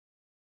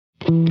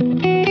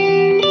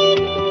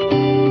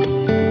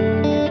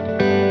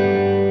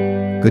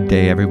Good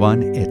day,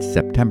 everyone. It's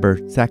September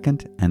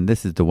 2nd, and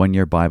this is the One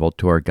Year Bible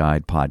Tour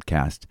Guide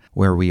podcast,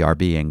 where we are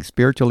being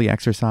spiritually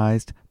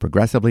exercised,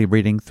 progressively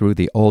reading through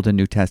the Old and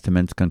New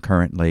Testaments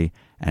concurrently,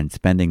 and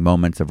spending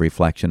moments of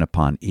reflection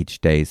upon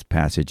each day's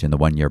passage in the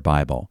One Year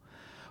Bible.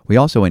 We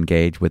also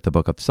engage with the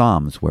book of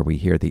Psalms, where we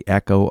hear the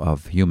echo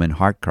of human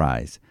heart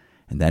cries,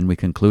 and then we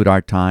conclude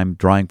our time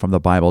drawing from the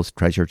Bible's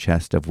treasure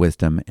chest of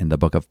wisdom in the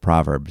book of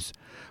Proverbs,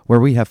 where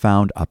we have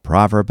found a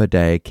proverb a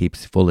day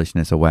keeps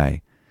foolishness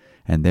away.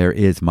 And there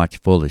is much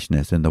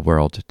foolishness in the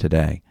world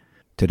today.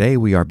 Today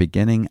we are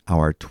beginning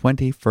our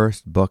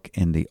 21st book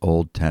in the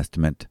Old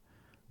Testament,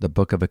 the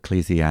book of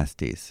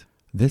Ecclesiastes.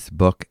 This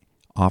book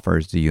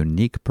offers the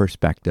unique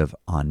perspective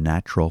on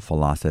natural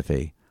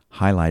philosophy,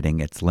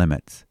 highlighting its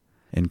limits.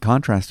 In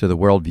contrast to the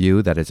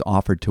worldview that is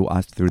offered to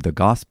us through the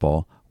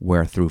gospel,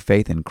 where through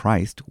faith in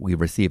Christ we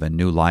receive a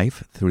new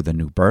life through the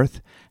new birth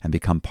and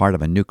become part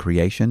of a new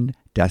creation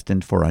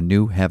destined for a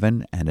new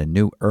heaven and a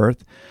new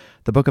earth,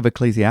 the book of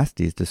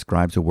Ecclesiastes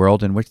describes a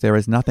world in which there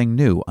is nothing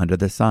new under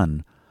the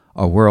sun,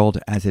 a world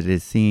as it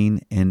is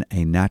seen in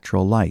a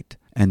natural light.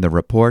 And the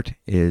report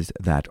is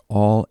that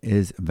all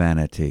is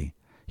vanity.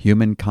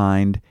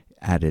 Humankind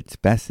at its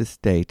best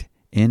estate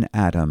in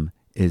Adam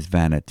is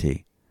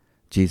vanity.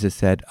 Jesus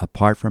said,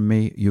 "Apart from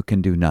me, you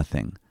can do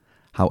nothing."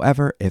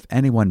 However, if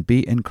anyone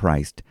be in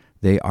Christ,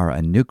 they are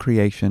a new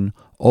creation.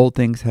 Old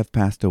things have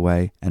passed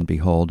away, and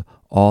behold,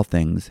 all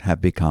things have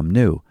become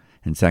new.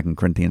 In 2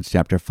 Corinthians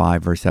chapter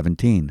 5, verse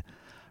 17.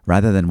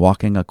 Rather than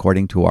walking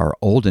according to our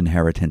old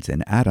inheritance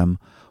in Adam,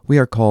 we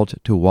are called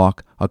to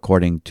walk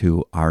according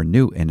to our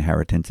new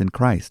inheritance in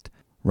Christ.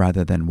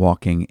 Rather than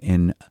walking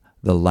in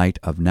the light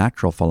of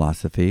natural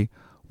philosophy,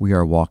 we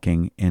are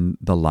walking in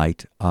the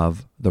light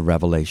of the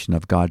revelation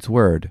of God's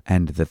Word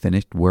and the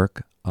finished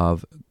work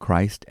of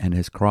Christ and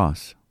His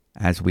cross.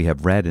 As we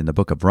have read in the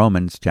book of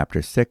Romans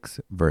chapter 6,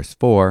 verse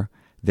 4,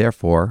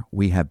 "Therefore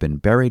we have been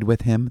buried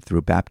with Him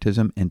through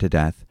baptism into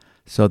death,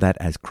 so that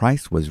as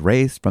Christ was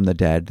raised from the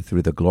dead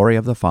through the glory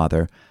of the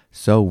Father,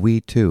 so we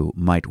too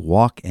might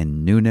walk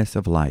in newness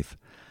of life."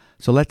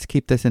 So let's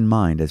keep this in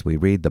mind as we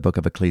read the book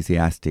of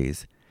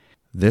Ecclesiastes.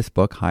 This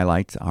book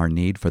highlights our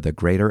need for the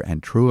greater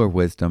and truer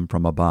wisdom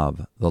from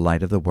above, the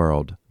light of the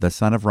world, the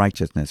Son of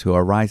Righteousness who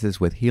arises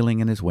with healing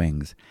in His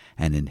wings,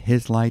 and in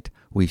His light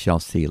we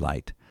shall see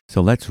light.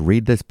 So let's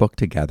read this book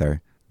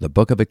together, the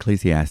book of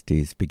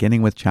Ecclesiastes,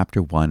 beginning with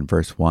chapter 1,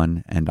 verse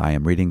 1, and I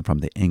am reading from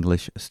the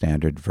English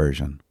Standard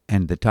Version.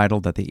 And the title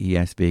that the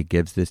ESV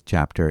gives this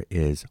chapter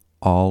is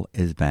All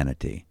is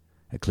Vanity.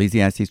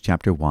 Ecclesiastes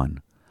chapter 1.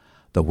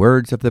 The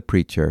words of the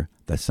preacher,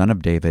 the son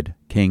of David,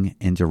 king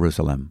in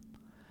Jerusalem.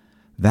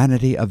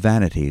 "Vanity of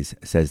vanities,"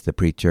 says the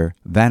preacher,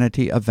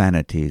 "vanity of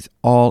vanities,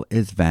 all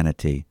is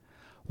vanity.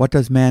 What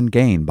does man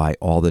gain by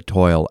all the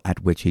toil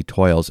at which he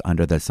toils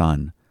under the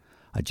sun?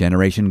 A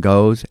generation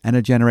goes and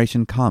a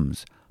generation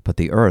comes, but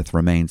the earth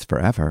remains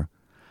forever.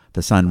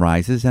 The sun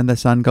rises and the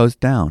sun goes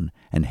down,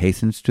 and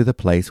hastens to the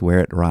place where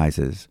it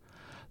rises.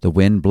 The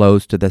wind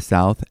blows to the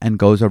south and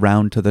goes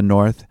around to the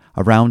north.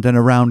 Around and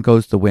around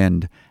goes the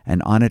wind,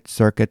 and on its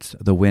circuits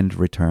the wind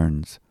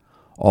returns.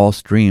 All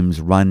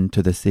streams run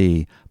to the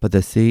sea, but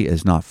the sea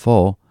is not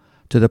full.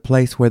 To the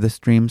place where the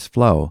streams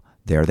flow,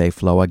 there they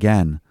flow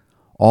again.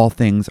 All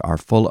things are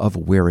full of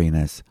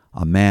weariness.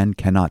 A man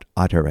cannot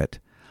utter it.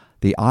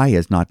 The eye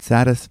is not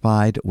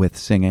satisfied with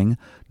singing,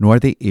 nor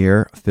the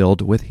ear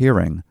filled with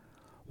hearing.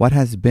 What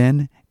has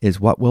been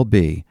is what will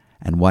be,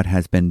 and what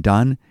has been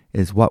done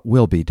is what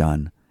will be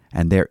done,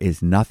 and there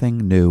is nothing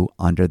new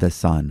under the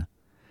sun.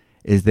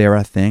 Is there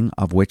a thing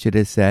of which it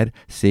is said,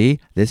 'See,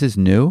 this is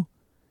new'?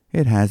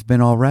 It has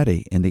been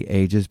already in the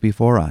ages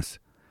before us.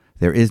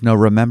 There is no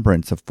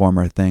remembrance of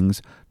former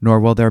things, nor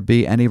will there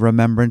be any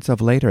remembrance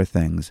of later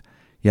things,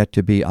 yet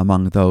to be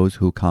among those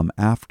who come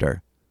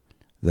after.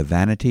 The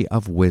vanity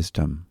of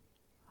wisdom.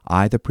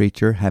 I, the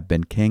preacher, have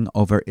been king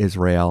over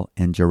Israel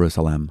in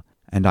Jerusalem.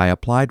 And I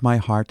applied my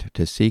heart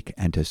to seek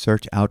and to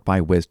search out by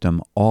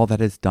wisdom all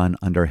that is done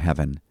under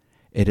heaven.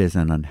 It is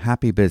an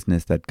unhappy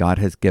business that God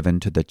has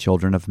given to the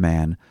children of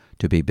man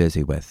to be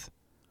busy with.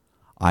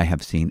 I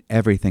have seen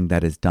everything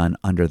that is done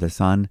under the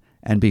sun,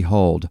 and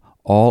behold,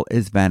 all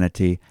is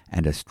vanity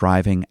and a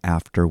striving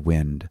after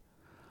wind.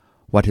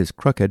 What is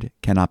crooked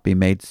cannot be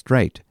made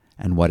straight,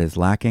 and what is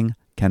lacking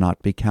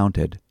cannot be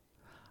counted.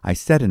 I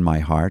said in my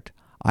heart,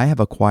 I have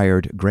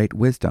acquired great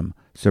wisdom,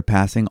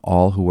 surpassing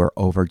all who were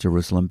over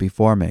Jerusalem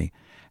before me,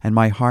 and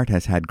my heart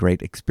has had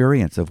great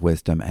experience of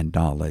wisdom and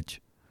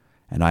knowledge.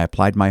 And I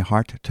applied my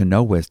heart to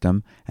know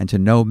wisdom, and to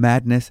know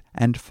madness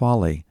and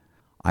folly.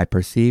 I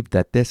perceived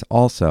that this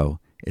also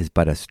is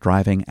but a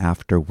striving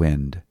after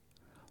wind.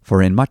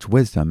 For in much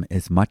wisdom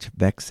is much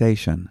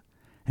vexation,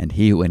 and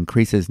he who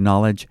increases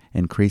knowledge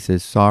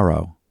increases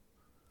sorrow.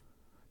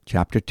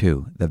 Chapter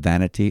 2. The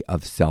vanity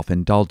of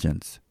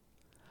self-indulgence.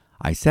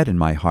 I said in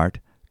my heart,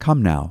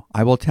 Come now,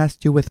 I will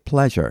test you with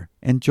pleasure,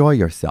 enjoy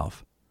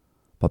yourself.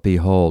 But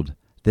behold,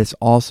 this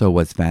also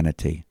was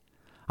vanity.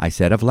 I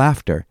said of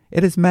laughter,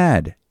 It is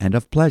mad and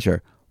of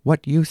pleasure.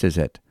 What use is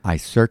it? I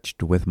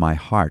searched with my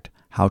heart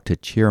how to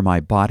cheer my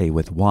body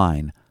with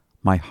wine,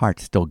 my heart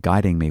still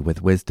guiding me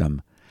with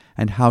wisdom,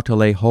 and how to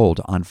lay hold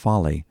on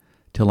folly,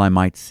 till I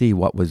might see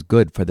what was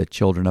good for the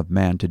children of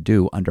man to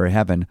do under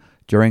heaven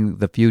during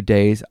the few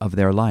days of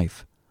their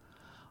life.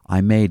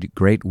 I made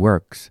great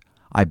works.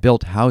 I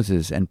built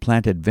houses and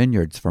planted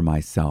vineyards for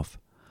myself.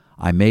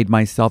 I made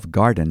myself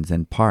gardens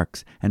and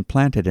parks, and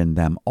planted in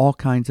them all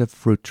kinds of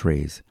fruit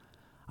trees.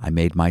 I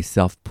made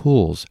myself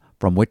pools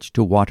from which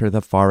to water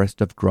the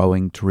forest of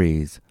growing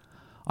trees.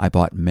 I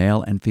bought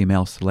male and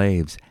female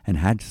slaves, and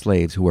had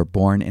slaves who were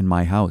born in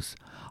my house.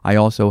 I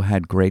also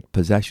had great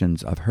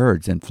possessions of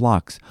herds and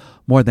flocks,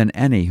 more than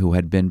any who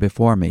had been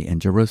before me in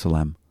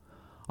Jerusalem.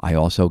 I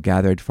also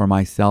gathered for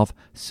myself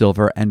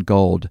silver and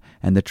gold,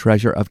 and the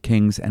treasure of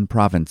kings and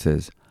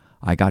provinces.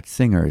 I got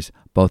singers,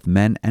 both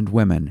men and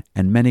women,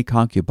 and many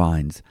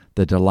concubines,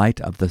 the delight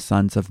of the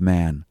sons of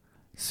man.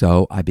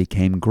 So I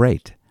became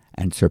great,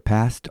 and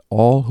surpassed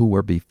all who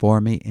were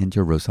before me in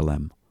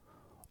Jerusalem.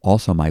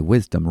 Also my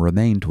wisdom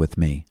remained with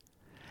me,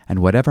 and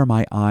whatever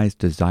my eyes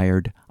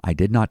desired I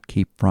did not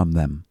keep from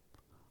them.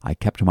 I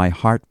kept my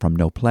heart from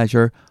no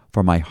pleasure,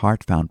 for my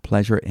heart found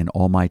pleasure in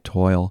all my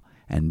toil,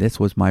 and this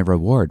was my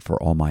reward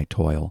for all my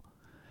toil.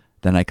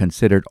 Then I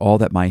considered all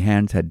that my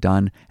hands had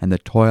done, and the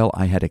toil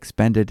I had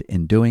expended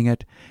in doing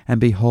it,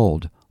 and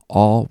behold,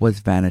 all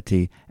was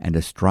vanity and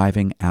a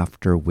striving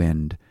after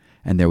wind,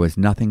 and there was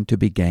nothing to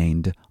be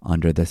gained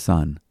under the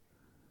sun.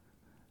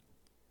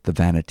 The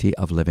vanity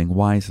of living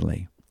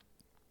wisely.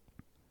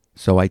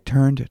 So I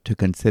turned to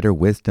consider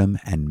wisdom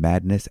and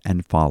madness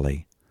and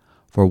folly.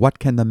 For what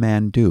can the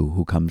man do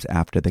who comes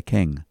after the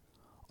king?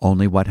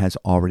 Only what has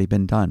already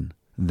been done.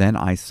 Then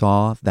I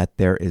saw that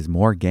there is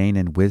more gain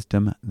in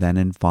wisdom than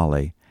in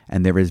folly,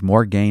 and there is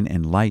more gain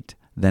in light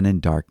than in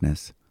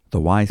darkness. The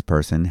wise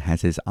person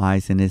has his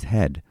eyes in his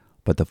head,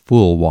 but the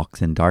fool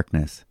walks in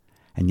darkness.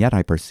 And yet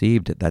I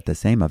perceived that the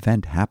same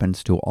event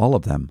happens to all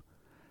of them.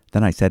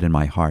 Then I said in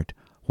my heart,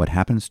 what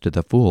happens to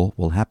the fool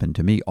will happen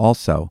to me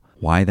also.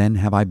 Why then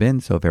have I been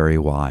so very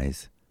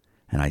wise?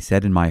 And I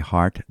said in my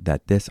heart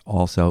that this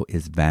also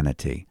is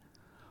vanity.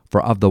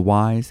 For of the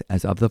wise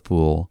as of the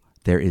fool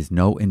there is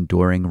no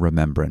enduring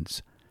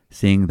remembrance,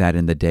 seeing that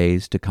in the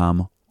days to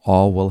come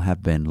all will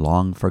have been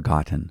long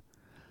forgotten.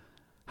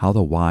 How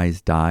the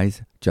wise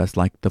dies just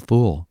like the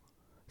fool.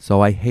 So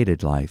I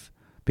hated life,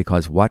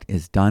 because what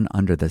is done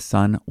under the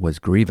sun was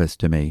grievous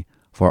to me,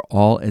 for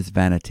all is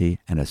vanity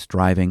and a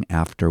striving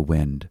after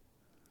wind.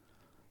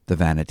 The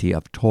vanity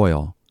of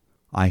toil.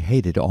 I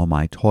hated all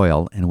my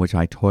toil in which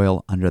I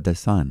toil under the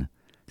sun,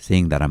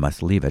 seeing that I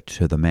must leave it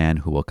to the man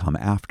who will come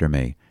after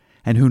me,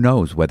 and who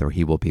knows whether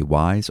he will be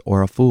wise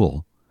or a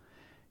fool.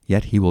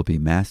 Yet he will be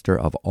master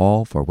of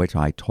all for which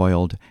I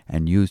toiled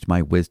and used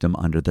my wisdom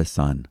under the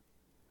sun.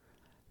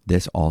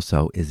 This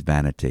also is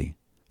vanity.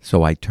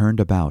 So I turned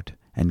about,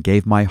 and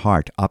gave my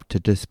heart up to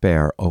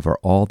despair over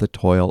all the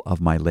toil of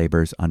my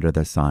labors under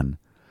the sun,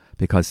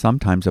 because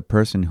sometimes a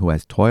person who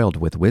has toiled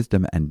with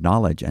wisdom and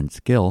knowledge and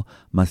skill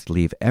must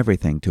leave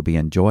everything to be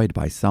enjoyed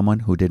by someone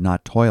who did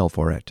not toil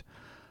for it.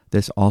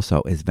 This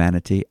also is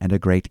vanity and a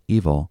great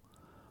evil.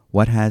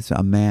 What has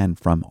a man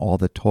from all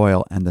the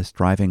toil and the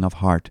striving of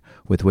heart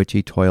with which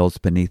he toils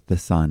beneath the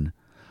sun?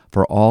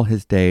 For all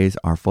his days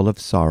are full of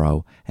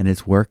sorrow, and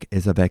his work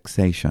is a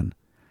vexation.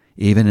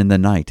 Even in the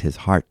night his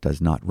heart does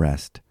not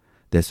rest.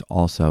 This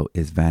also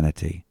is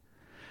vanity.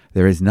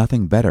 There is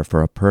nothing better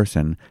for a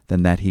person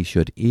than that he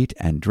should eat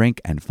and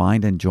drink and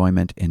find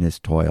enjoyment in his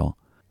toil.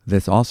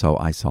 This also,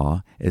 I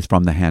saw, is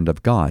from the hand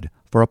of God,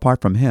 for apart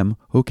from him,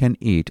 who can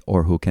eat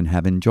or who can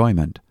have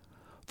enjoyment?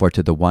 For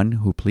to the one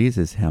who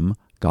pleases him,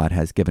 God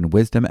has given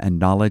wisdom and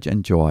knowledge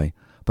and joy,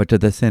 but to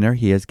the sinner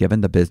he has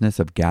given the business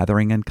of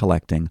gathering and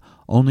collecting,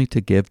 only to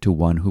give to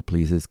one who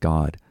pleases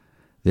God.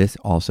 This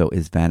also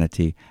is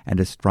vanity and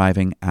a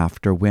striving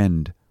after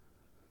wind.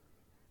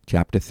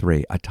 Chapter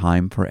 3. A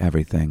time for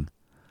everything.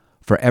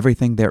 For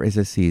everything there is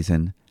a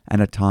season,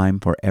 and a time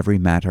for every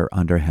matter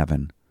under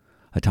heaven.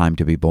 A time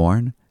to be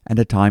born, and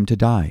a time to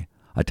die.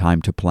 A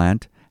time to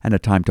plant, and a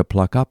time to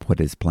pluck up what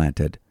is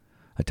planted.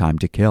 A time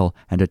to kill,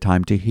 and a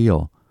time to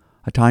heal.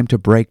 A time to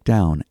break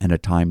down, and a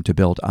time to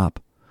build up.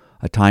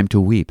 A time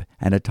to weep,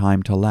 and a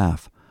time to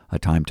laugh. A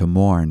time to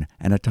mourn,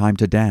 and a time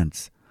to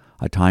dance.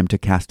 A time to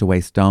cast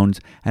away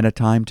stones, and a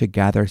time to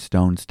gather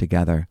stones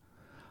together.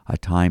 A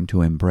time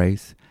to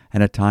embrace,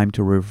 and a time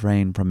to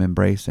refrain from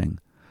embracing.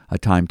 A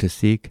time to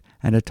seek,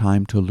 and a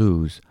time to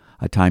lose.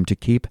 A time to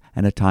keep,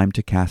 and a time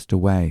to cast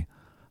away.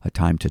 A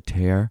time to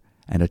tear,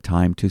 and a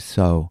time to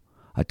sow.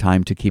 A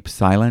time to keep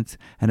silence,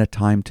 and a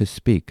time to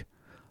speak.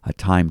 A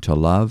time to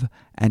love,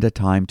 and a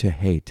time to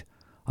hate.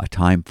 A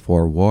time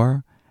for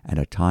war, and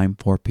a time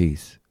for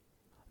peace.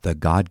 The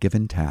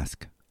God-given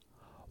task.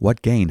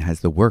 What gain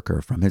has the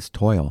worker from his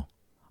toil?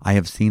 I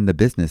have seen the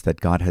business that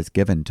God has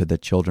given to the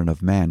children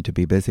of man to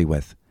be busy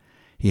with.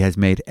 He has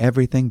made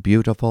everything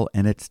beautiful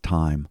in its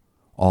time.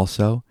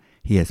 Also,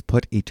 he has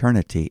put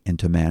eternity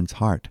into man's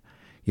heart,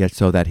 yet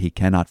so that he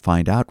cannot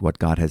find out what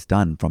God has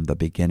done from the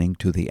beginning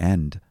to the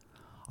end.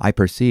 I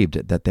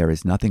perceived that there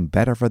is nothing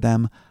better for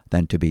them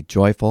than to be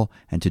joyful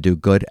and to do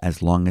good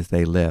as long as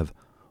they live.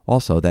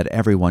 Also that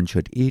everyone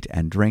should eat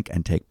and drink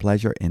and take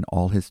pleasure in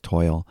all his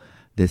toil.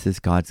 This is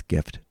God's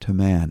gift to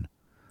man.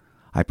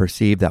 I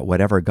perceive that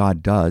whatever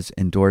God does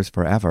endures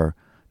forever.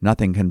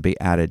 Nothing can be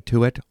added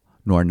to it,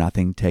 nor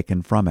nothing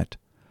taken from it.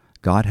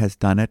 God has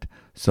done it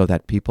so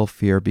that people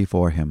fear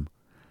before him.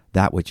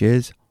 That which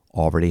is,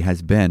 already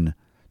has been.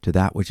 To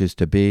that which is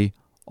to be,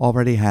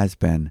 already has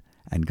been.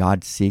 And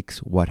God seeks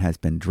what has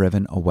been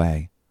driven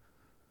away.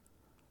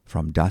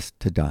 From dust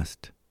to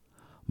dust.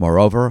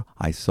 Moreover,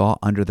 I saw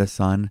under the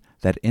sun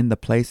that in the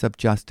place of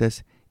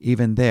justice,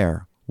 even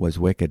there was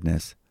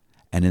wickedness,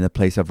 and in the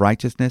place of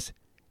righteousness,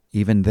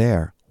 even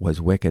there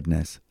was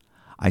wickedness.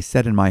 I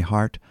said in my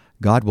heart,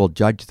 God will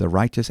judge the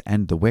righteous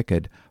and the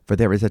wicked, for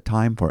there is a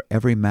time for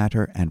every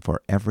matter and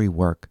for every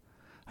work.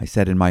 I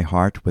said in my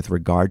heart with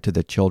regard to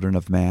the children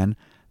of man,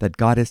 that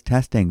God is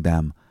testing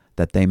them,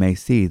 that they may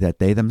see that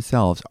they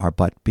themselves are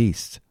but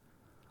beasts.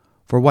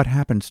 For what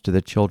happens to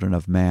the children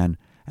of man,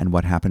 and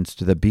what happens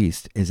to the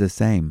beast is the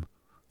same.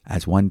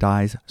 As one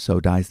dies, so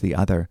dies the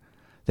other.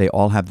 They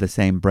all have the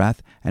same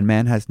breath, and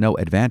man has no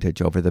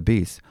advantage over the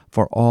beasts,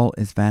 for all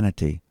is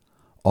vanity.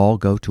 All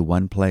go to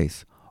one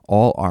place.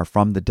 All are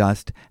from the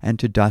dust, and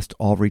to dust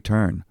all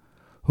return.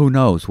 Who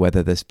knows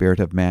whether the spirit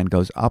of man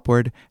goes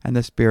upward, and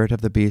the spirit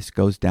of the beast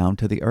goes down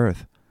to the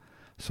earth?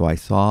 So I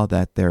saw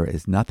that there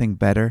is nothing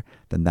better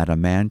than that a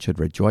man should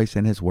rejoice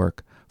in his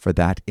work, for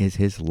that is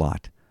his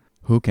lot.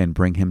 Who can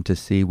bring him to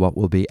see what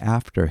will be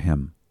after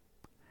him?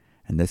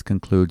 And this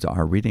concludes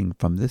our reading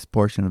from this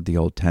portion of the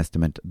Old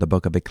Testament, the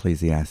book of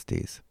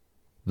Ecclesiastes.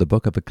 The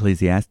book of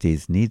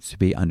Ecclesiastes needs to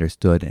be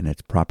understood in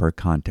its proper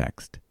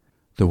context.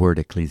 The word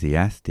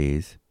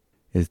Ecclesiastes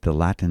is the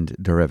Latin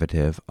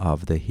derivative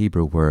of the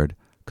Hebrew word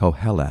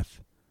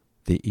Koheleth.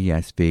 The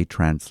ESV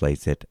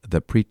translates it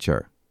the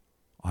preacher.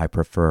 I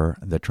prefer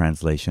the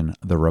translation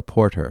the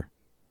reporter,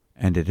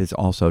 and it is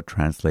also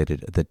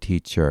translated the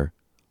teacher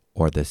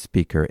or the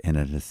speaker in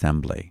an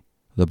assembly.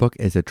 The book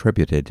is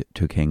attributed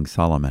to King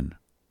Solomon.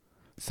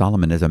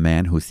 Solomon is a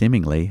man who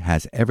seemingly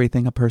has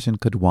everything a person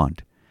could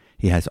want.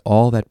 He has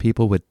all that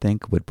people would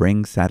think would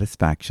bring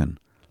satisfaction,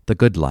 the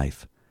good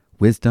life,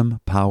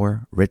 wisdom,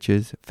 power,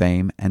 riches,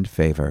 fame, and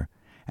favor,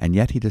 and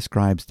yet he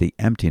describes the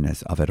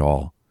emptiness of it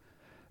all.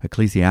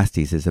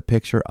 Ecclesiastes is a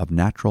picture of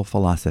natural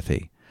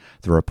philosophy.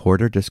 The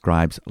reporter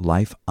describes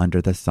life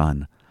under the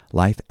sun,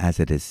 life as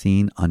it is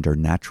seen under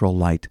natural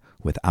light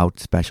without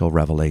special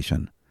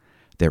revelation.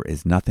 There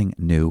is nothing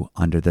new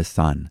under the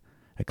sun.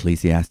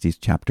 Ecclesiastes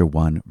chapter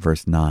 1,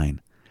 verse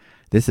 9.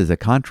 This is a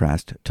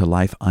contrast to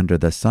life under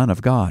the Son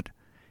of God.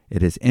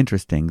 It is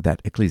interesting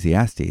that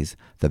Ecclesiastes,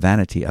 the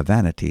vanity of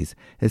vanities,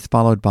 is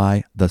followed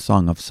by the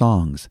Song of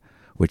Songs,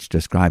 which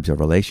describes a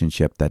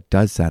relationship that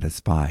does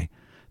satisfy,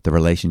 the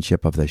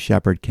relationship of the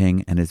shepherd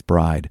king and his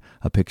bride,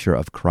 a picture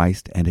of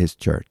Christ and his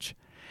church.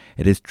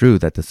 It is true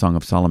that the Song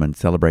of Solomon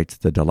celebrates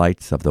the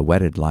delights of the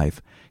wedded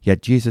life,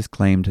 yet Jesus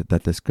claimed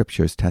that the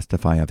Scriptures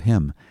testify of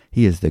him.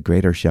 He is the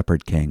greater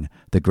shepherd king,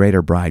 the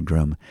greater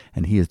bridegroom,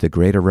 and he is the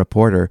greater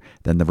reporter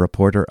than the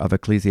reporter of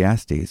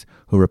Ecclesiastes,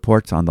 who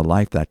reports on the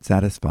life that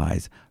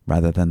satisfies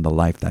rather than the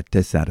life that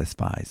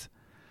dissatisfies.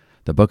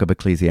 The book of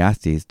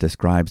Ecclesiastes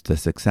describes the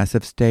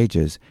successive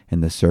stages in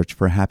the search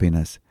for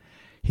happiness.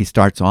 He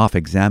starts off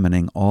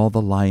examining all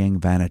the lying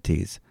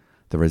vanities.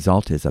 The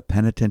result is a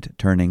penitent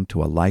turning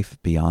to a life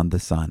beyond the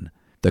sun.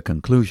 The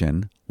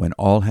conclusion, when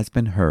all has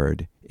been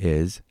heard,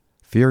 is,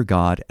 fear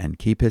God and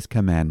keep his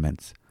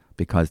commandments,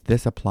 because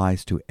this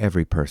applies to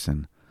every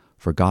person.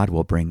 For God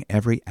will bring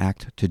every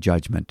act to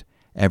judgment,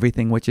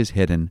 everything which is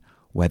hidden,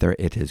 whether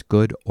it is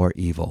good or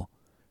evil.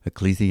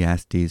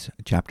 Ecclesiastes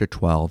chapter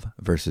 12,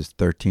 verses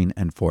 13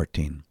 and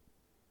 14.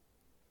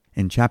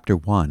 In chapter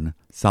 1,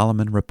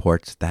 Solomon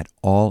reports that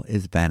all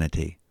is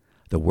vanity.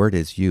 The word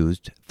is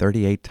used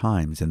 38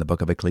 times in the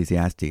book of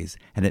Ecclesiastes,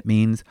 and it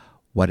means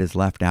what is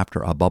left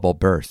after a bubble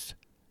bursts,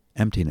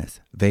 emptiness,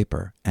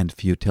 vapor, and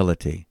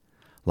futility.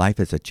 Life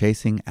is a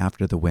chasing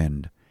after the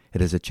wind.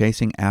 It is a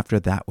chasing after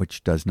that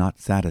which does not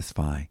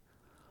satisfy.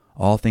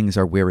 All things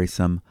are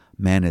wearisome.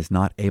 Man is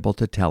not able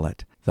to tell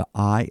it. The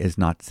eye is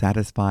not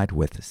satisfied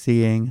with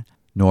seeing,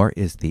 nor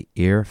is the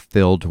ear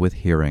filled with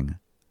hearing.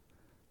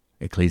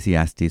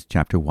 Ecclesiastes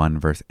chapter 1,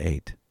 verse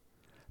 8.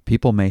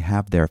 People may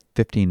have their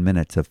 15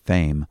 minutes of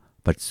fame,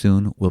 but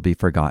soon will be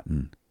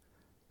forgotten.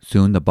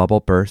 Soon the bubble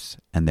bursts,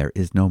 and there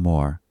is no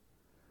more.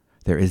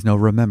 There is no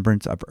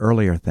remembrance of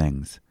earlier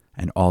things,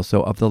 and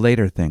also of the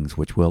later things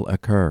which will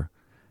occur.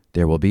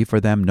 There will be for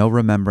them no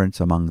remembrance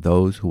among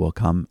those who will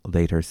come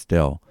later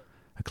still.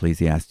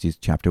 Ecclesiastes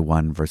chapter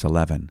 1, verse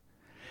 11.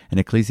 In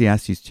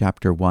Ecclesiastes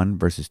chapter 1,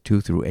 verses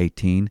 2 through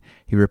 18,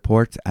 he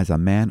reports as a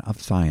man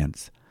of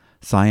science.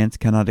 Science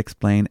cannot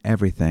explain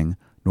everything,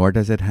 nor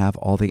does it have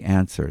all the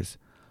answers,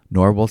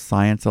 nor will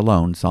science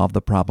alone solve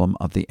the problem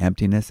of the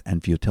emptiness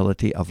and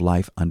futility of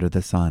life under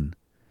the sun.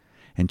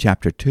 In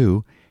chapter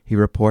 2, he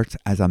reports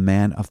as a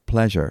man of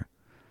pleasure.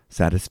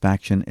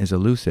 Satisfaction is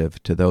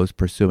elusive to those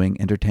pursuing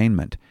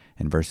entertainment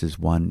in verses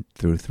 1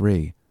 through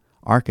 3,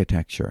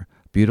 architecture,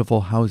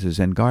 beautiful houses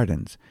and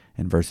gardens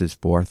in verses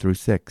 4 through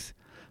 6,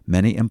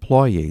 many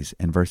employees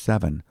in verse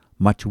 7,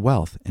 much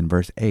wealth in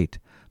verse 8,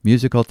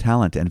 musical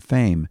talent and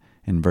fame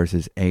in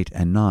verses 8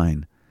 and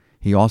 9.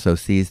 He also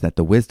sees that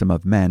the wisdom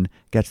of men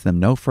gets them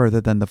no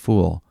further than the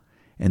fool.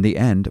 In the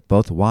end,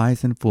 both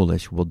wise and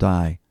foolish will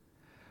die.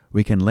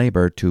 We can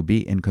labor to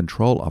be in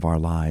control of our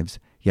lives,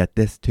 yet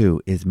this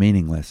too is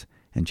meaningless.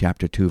 In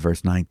chapter 2,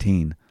 verse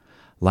 19,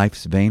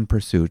 life's vain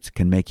pursuits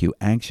can make you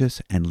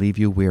anxious and leave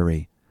you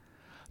weary.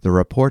 The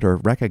reporter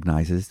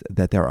recognizes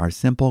that there are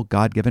simple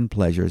God-given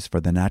pleasures for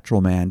the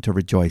natural man to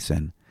rejoice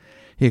in.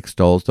 He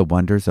extols the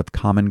wonders of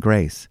common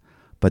grace,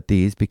 but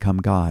these become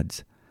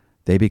gods.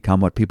 They become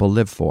what people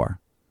live for.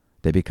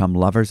 They become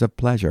lovers of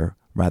pleasure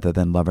rather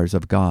than lovers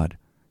of God.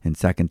 In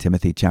 2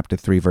 Timothy chapter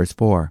 3, verse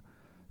 4,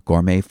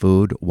 gourmet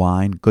food,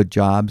 wine, good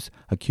jobs,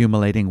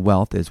 accumulating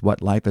wealth is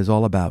what life is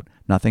all about,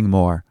 nothing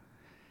more.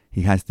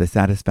 He has the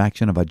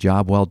satisfaction of a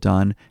job well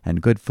done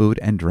and good food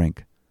and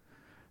drink.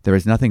 There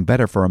is nothing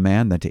better for a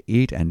man than to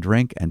eat and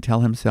drink and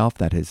tell himself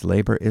that his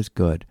labor is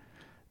good.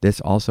 This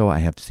also I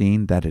have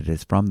seen that it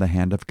is from the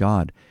hand of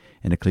God,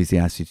 in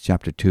Ecclesiastes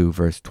chapter 2,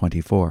 verse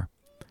 24.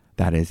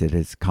 That is, it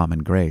is common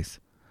grace.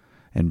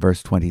 In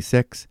verse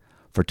 26,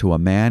 for to a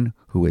man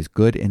who is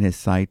good in his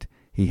sight,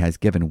 he has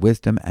given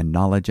wisdom and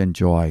knowledge and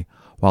joy,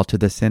 while to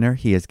the sinner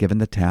he has given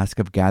the task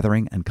of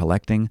gathering and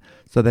collecting,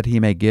 so that he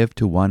may give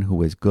to one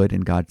who is good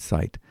in God's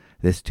sight.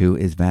 This too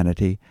is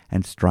vanity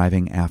and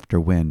striving after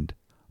wind.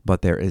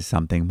 But there is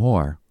something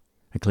more.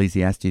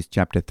 Ecclesiastes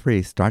chapter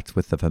 3 starts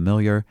with the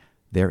familiar,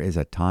 there is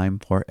a time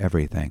for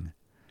everything.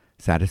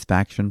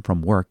 Satisfaction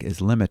from work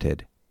is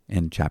limited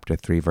in chapter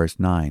 3, verse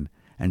 9,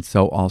 and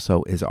so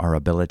also is our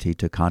ability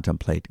to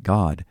contemplate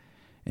God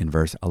in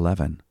verse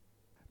 11.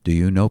 Do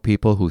you know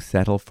people who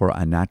settle for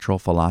a natural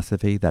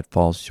philosophy that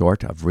falls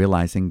short of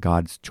realizing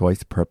God's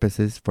choice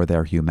purposes for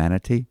their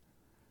humanity?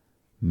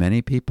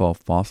 Many people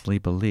falsely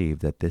believe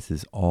that this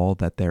is all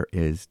that there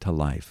is to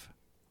life.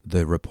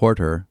 The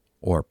reporter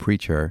or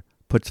preacher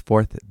puts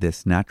forth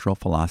this natural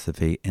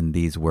philosophy in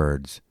these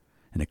words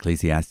in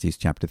Ecclesiastes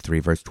chapter 3,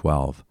 verse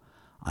 12.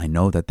 I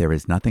know that there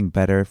is nothing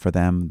better for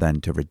them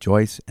than to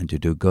rejoice and to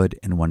do good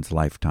in one's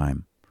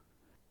lifetime.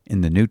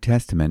 In the New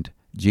Testament,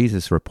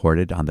 Jesus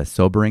reported on the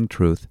sobering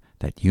truth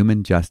that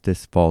human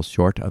justice falls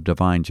short of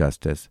divine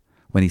justice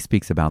when he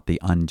speaks about the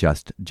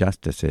unjust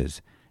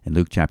justices in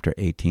Luke chapter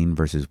 18,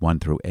 verses 1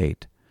 through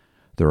 8.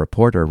 The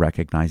reporter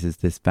recognizes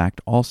this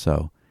fact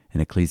also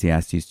in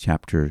Ecclesiastes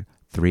chapter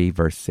 3,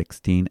 verse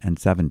 16 and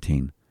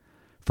 17.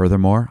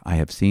 Furthermore, I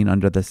have seen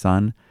under the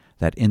sun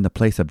that in the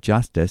place of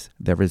justice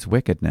there is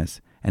wickedness,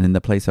 and in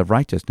the place of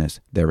righteousness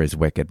there is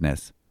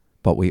wickedness.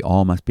 But we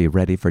all must be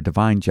ready for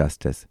divine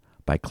justice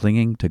by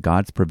clinging to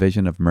God's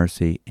provision of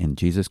mercy in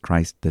Jesus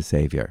Christ the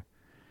Savior.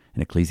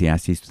 In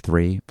Ecclesiastes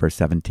 3, verse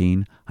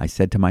 17, I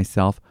said to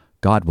myself,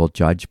 God will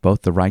judge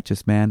both the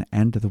righteous man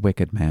and the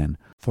wicked man,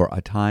 for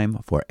a time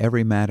for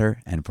every matter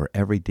and for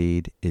every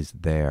deed is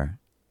there.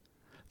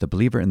 The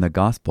believer in the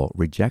gospel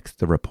rejects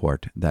the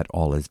report that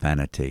all is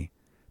vanity,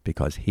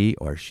 because he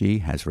or she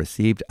has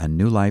received a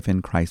new life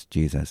in Christ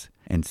Jesus.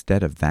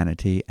 Instead of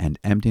vanity and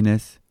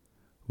emptiness,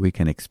 we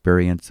can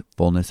experience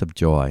fullness of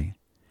joy.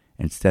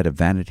 Instead of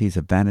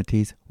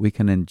vanities, we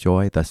can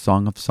enjoy the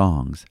Song of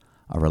Songs,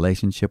 a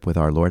relationship with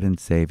our Lord and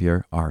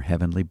Savior, our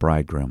heavenly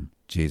bridegroom,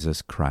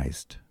 Jesus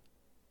Christ.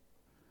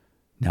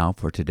 Now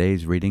for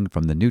today's reading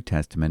from the New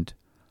Testament,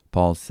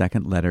 Paul's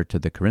second letter to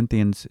the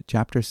Corinthians,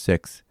 chapter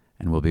 6,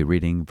 and we'll be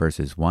reading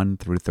verses 1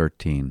 through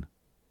 13.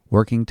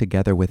 Working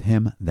together with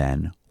him,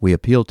 then, we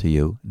appeal to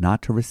you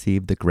not to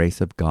receive the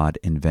grace of God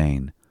in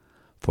vain.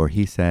 For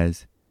he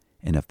says,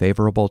 in a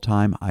favorable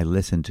time I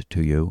listened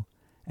to you,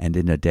 and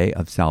in a day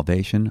of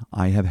salvation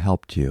I have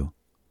helped you.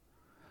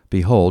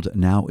 Behold,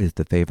 now is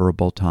the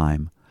favorable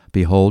time.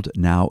 Behold,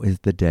 now is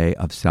the day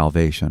of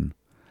salvation.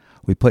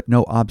 We put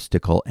no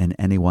obstacle in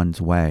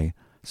anyone's way,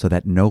 so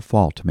that no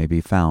fault may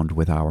be found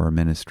with our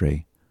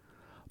ministry.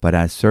 But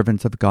as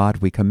servants of God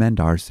we commend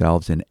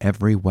ourselves in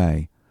every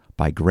way,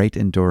 by great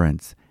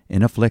endurance,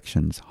 in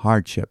afflictions,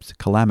 hardships,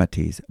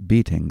 calamities,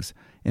 beatings,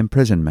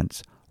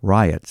 imprisonments,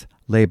 riots,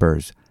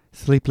 labors,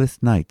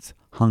 sleepless nights,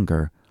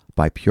 hunger,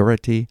 by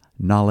purity,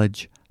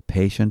 knowledge,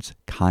 patience,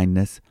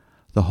 kindness,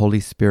 the Holy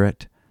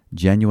Spirit,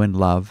 genuine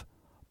love,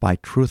 by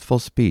truthful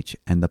speech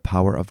and the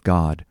power of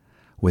God,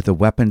 with the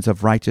weapons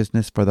of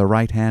righteousness for the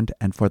right hand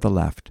and for the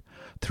left,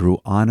 through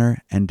honor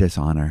and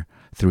dishonor,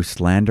 through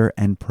slander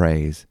and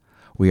praise.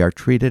 We are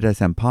treated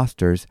as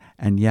impostors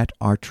and yet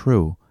are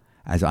true,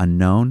 as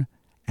unknown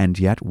and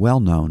yet well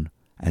known,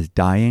 as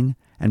dying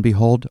and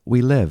behold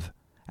we live,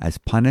 as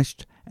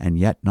punished and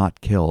yet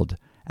not killed,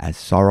 as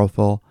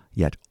sorrowful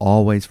yet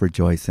always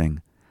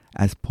rejoicing,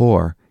 as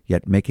poor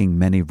yet making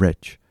many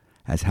rich,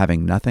 as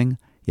having nothing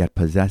yet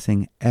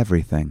possessing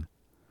everything.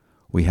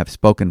 We have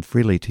spoken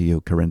freely to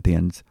you,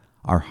 Corinthians.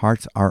 Our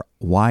hearts are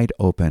wide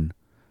open.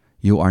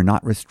 You are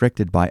not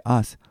restricted by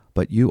us,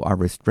 but you are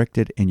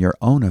restricted in your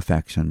own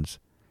affections.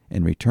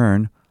 In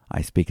return,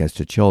 I speak as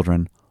to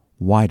children,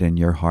 widen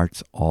your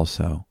hearts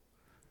also."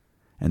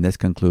 And this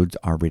concludes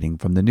our reading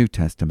from the New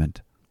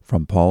Testament,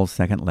 from Paul's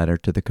second letter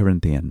to the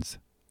Corinthians.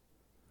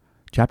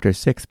 Chapter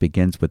 6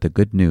 begins with the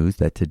good news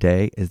that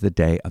today is the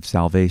day of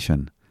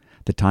salvation.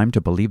 The time to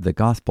believe the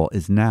gospel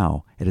is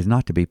now. It is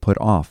not to be put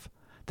off.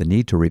 The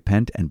need to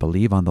repent and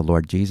believe on the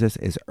Lord Jesus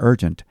is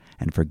urgent,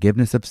 and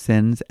forgiveness of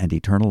sins and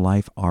eternal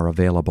life are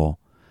available.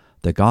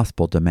 The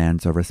gospel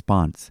demands a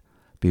response.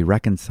 Be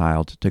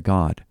reconciled to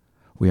God.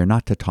 We are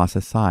not to toss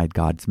aside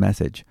God's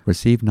message.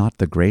 Receive not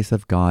the grace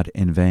of God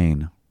in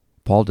vain.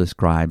 Paul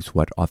describes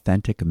what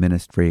authentic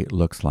ministry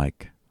looks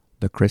like.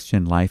 The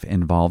Christian life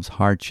involves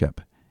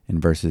hardship in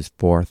verses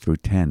 4 through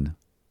 10.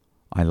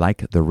 I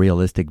like the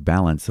realistic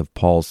balance of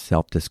Paul's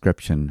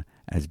self-description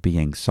as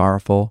being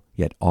sorrowful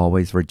yet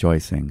always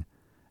rejoicing,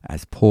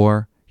 as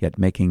poor yet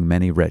making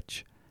many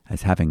rich,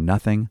 as having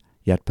nothing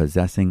yet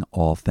possessing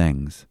all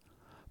things.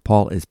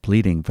 Paul is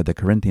pleading for the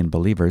Corinthian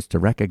believers to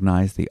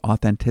recognize the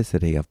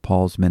authenticity of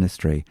Paul's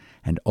ministry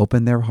and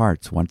open their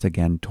hearts once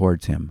again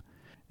towards him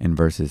in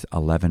verses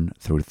 11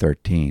 through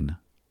 13.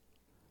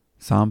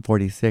 Psalm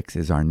 46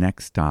 is our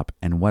next stop,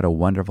 and what a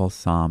wonderful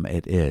psalm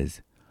it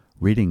is.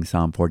 Reading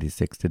Psalm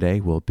 46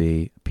 today will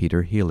be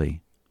Peter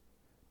Healey.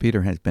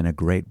 Peter has been a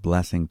great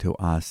blessing to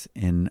us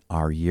in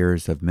our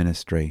years of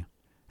ministry,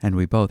 and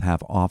we both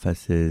have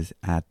offices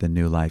at the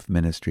New Life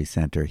Ministry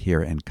Center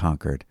here in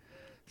Concord,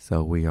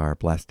 so we are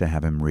blessed to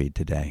have him read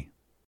today.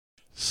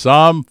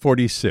 Psalm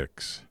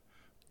 46.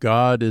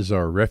 God is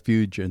our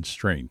refuge and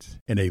strength,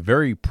 and a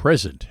very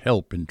present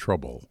help in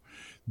trouble.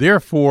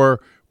 Therefore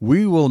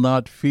we will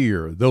not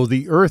fear, though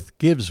the earth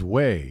gives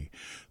way,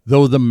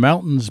 though the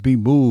mountains be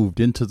moved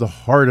into the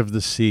heart of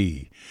the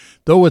sea,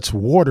 though its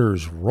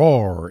waters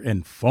roar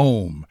and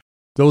foam,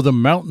 though the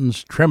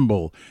mountains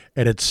tremble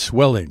at its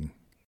swelling.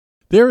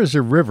 There is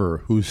a river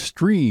whose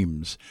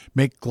streams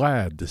make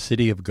glad the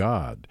city of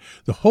God,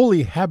 the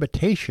holy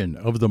habitation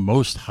of the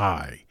Most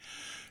High.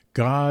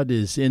 God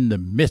is in the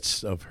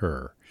midst of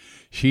her.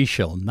 She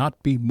shall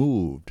not be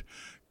moved.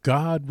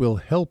 God will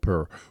help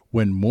her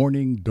when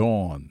morning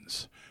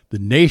dawns. The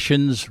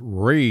nations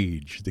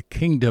rage, the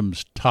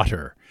kingdoms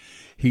totter.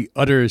 He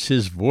utters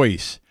his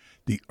voice,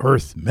 the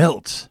earth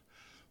melts.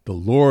 The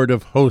Lord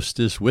of hosts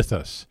is with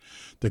us.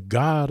 The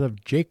God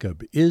of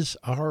Jacob is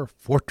our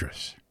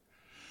fortress.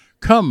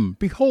 Come,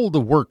 behold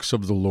the works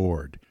of the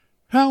Lord,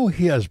 how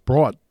he has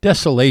brought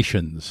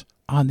desolations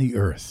on the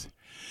earth.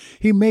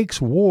 He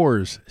makes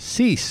wars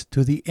cease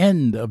to the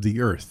end of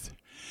the earth.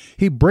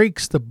 He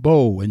breaks the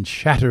bow and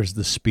shatters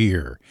the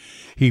spear.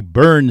 He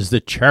burns the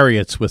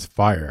chariots with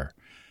fire.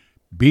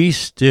 Be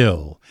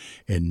still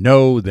and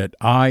know that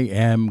I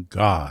am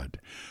God.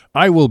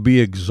 I will be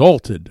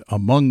exalted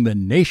among the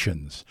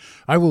nations.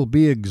 I will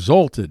be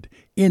exalted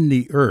in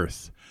the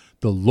earth.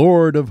 The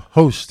Lord of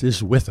hosts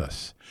is with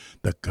us.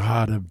 The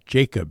God of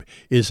Jacob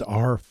is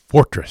our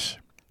fortress.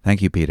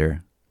 Thank you,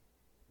 Peter.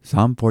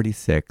 Psalm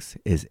 46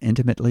 is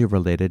intimately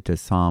related to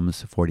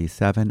Psalms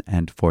 47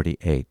 and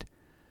 48.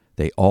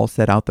 They all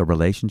set out the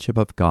relationship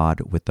of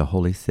God with the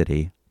holy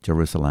city,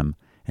 Jerusalem,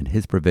 and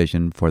his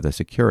provision for the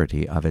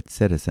security of its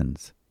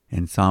citizens.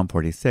 In Psalm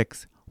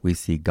 46, we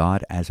see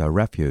God as a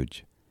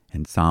refuge.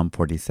 In Psalm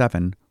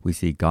 47, we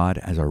see God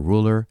as a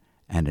ruler,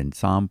 and in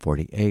Psalm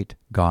 48,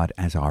 God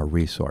as our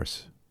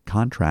resource.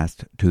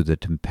 Contrast to the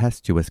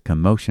tempestuous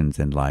commotions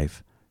in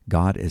life,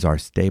 God is our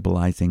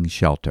stabilizing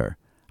shelter,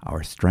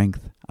 our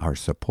strength, our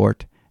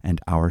support, and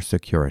our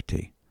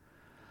security.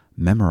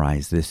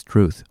 Memorize this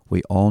truth.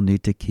 We all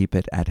need to keep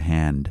it at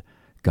hand.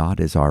 God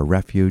is our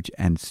refuge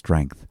and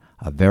strength,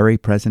 a very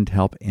present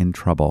help in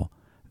trouble.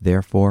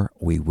 Therefore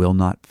we will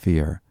not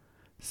fear.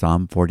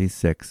 Psalm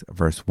 46,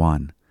 verse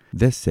 1.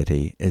 This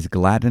city is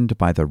gladdened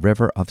by the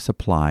river of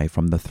supply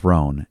from the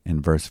throne,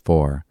 in verse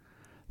 4.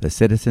 The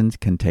citizens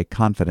can take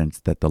confidence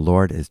that the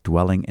Lord is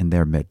dwelling in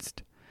their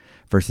midst.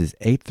 Verses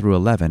 8 through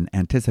 11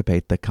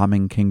 anticipate the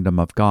coming kingdom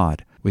of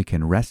God. We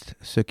can rest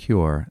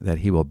secure that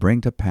he will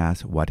bring to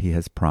pass what he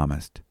has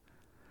promised.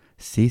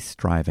 Cease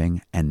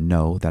striving and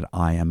know that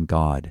I am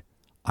God.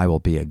 I will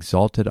be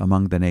exalted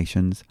among the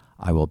nations.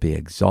 I will be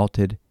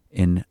exalted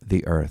in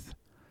the earth.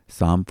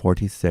 Psalm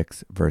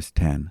 46, verse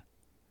 10.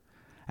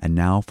 And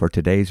now for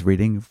today's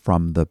reading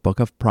from the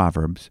book of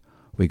Proverbs,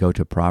 we go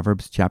to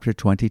Proverbs chapter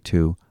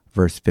 22,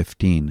 verse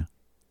 15.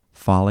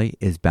 Folly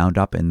is bound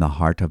up in the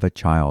heart of a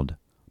child,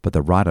 but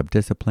the rod of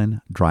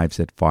discipline drives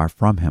it far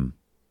from him.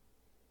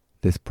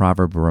 This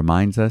proverb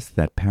reminds us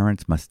that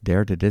parents must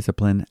dare to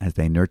discipline as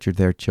they nurture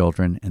their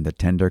children in the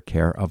tender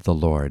care of the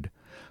Lord.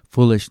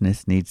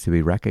 Foolishness needs to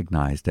be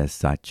recognized as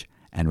such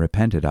and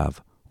repented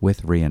of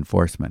with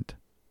reinforcement.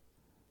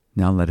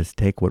 Now let us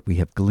take what we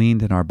have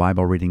gleaned in our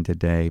Bible reading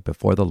today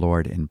before the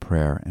Lord in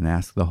prayer and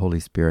ask the Holy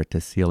Spirit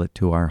to seal it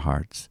to our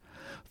hearts.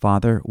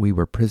 Father, we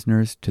were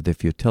prisoners to the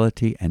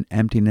futility and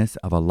emptiness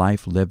of a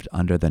life lived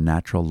under the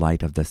natural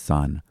light of the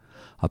sun.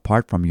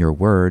 Apart from your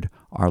word,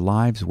 our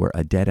lives were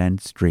a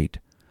dead-end street.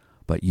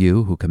 But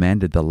you, who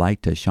commanded the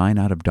light to shine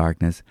out of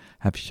darkness,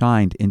 have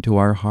shined into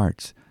our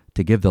hearts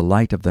to give the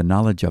light of the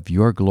knowledge of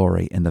your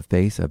glory in the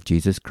face of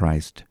Jesus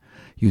Christ.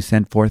 You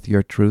sent forth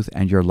your truth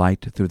and your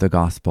light through the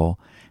gospel,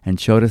 and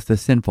showed us the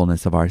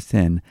sinfulness of our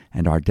sin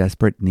and our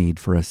desperate need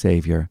for a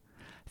Savior.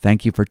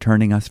 Thank you for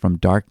turning us from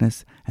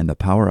darkness and the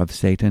power of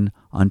Satan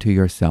unto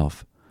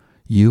yourself.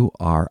 You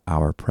are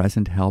our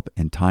present help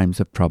in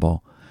times of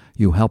trouble.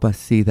 You help us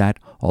see that,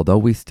 although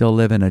we still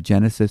live in a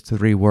Genesis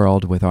 3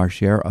 world with our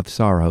share of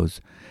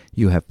sorrows,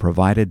 you have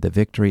provided the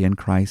victory in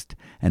Christ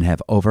and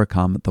have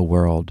overcome the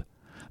world.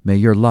 May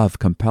your love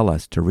compel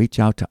us to reach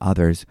out to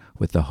others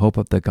with the hope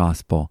of the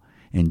gospel.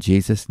 In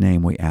Jesus'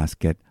 name we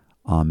ask it.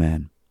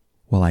 Amen.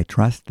 Well, I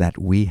trust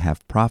that we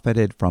have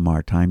profited from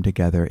our time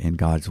together in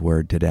God's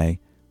Word today,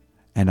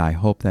 and I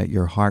hope that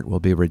your heart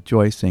will be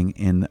rejoicing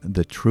in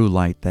the true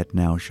light that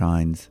now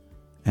shines,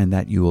 and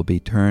that you will be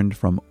turned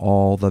from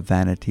all the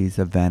vanities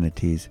of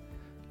vanities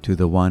to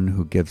the one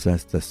who gives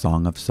us the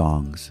Song of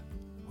Songs.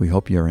 We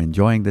hope you're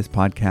enjoying this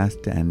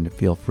podcast, and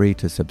feel free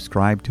to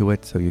subscribe to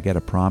it so you get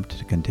a prompt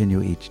to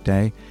continue each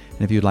day.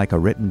 And if you'd like a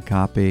written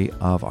copy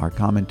of our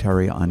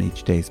commentary on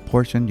each day's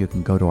portion, you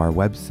can go to our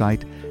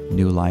website,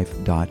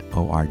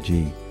 newlife.org.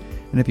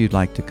 And if you'd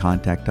like to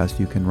contact us,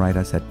 you can write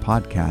us at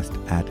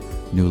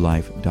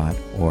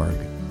podcast@newlife.org.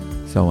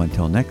 So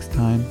until next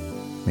time,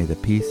 may the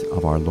peace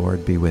of our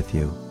Lord be with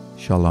you.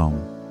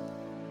 Shalom.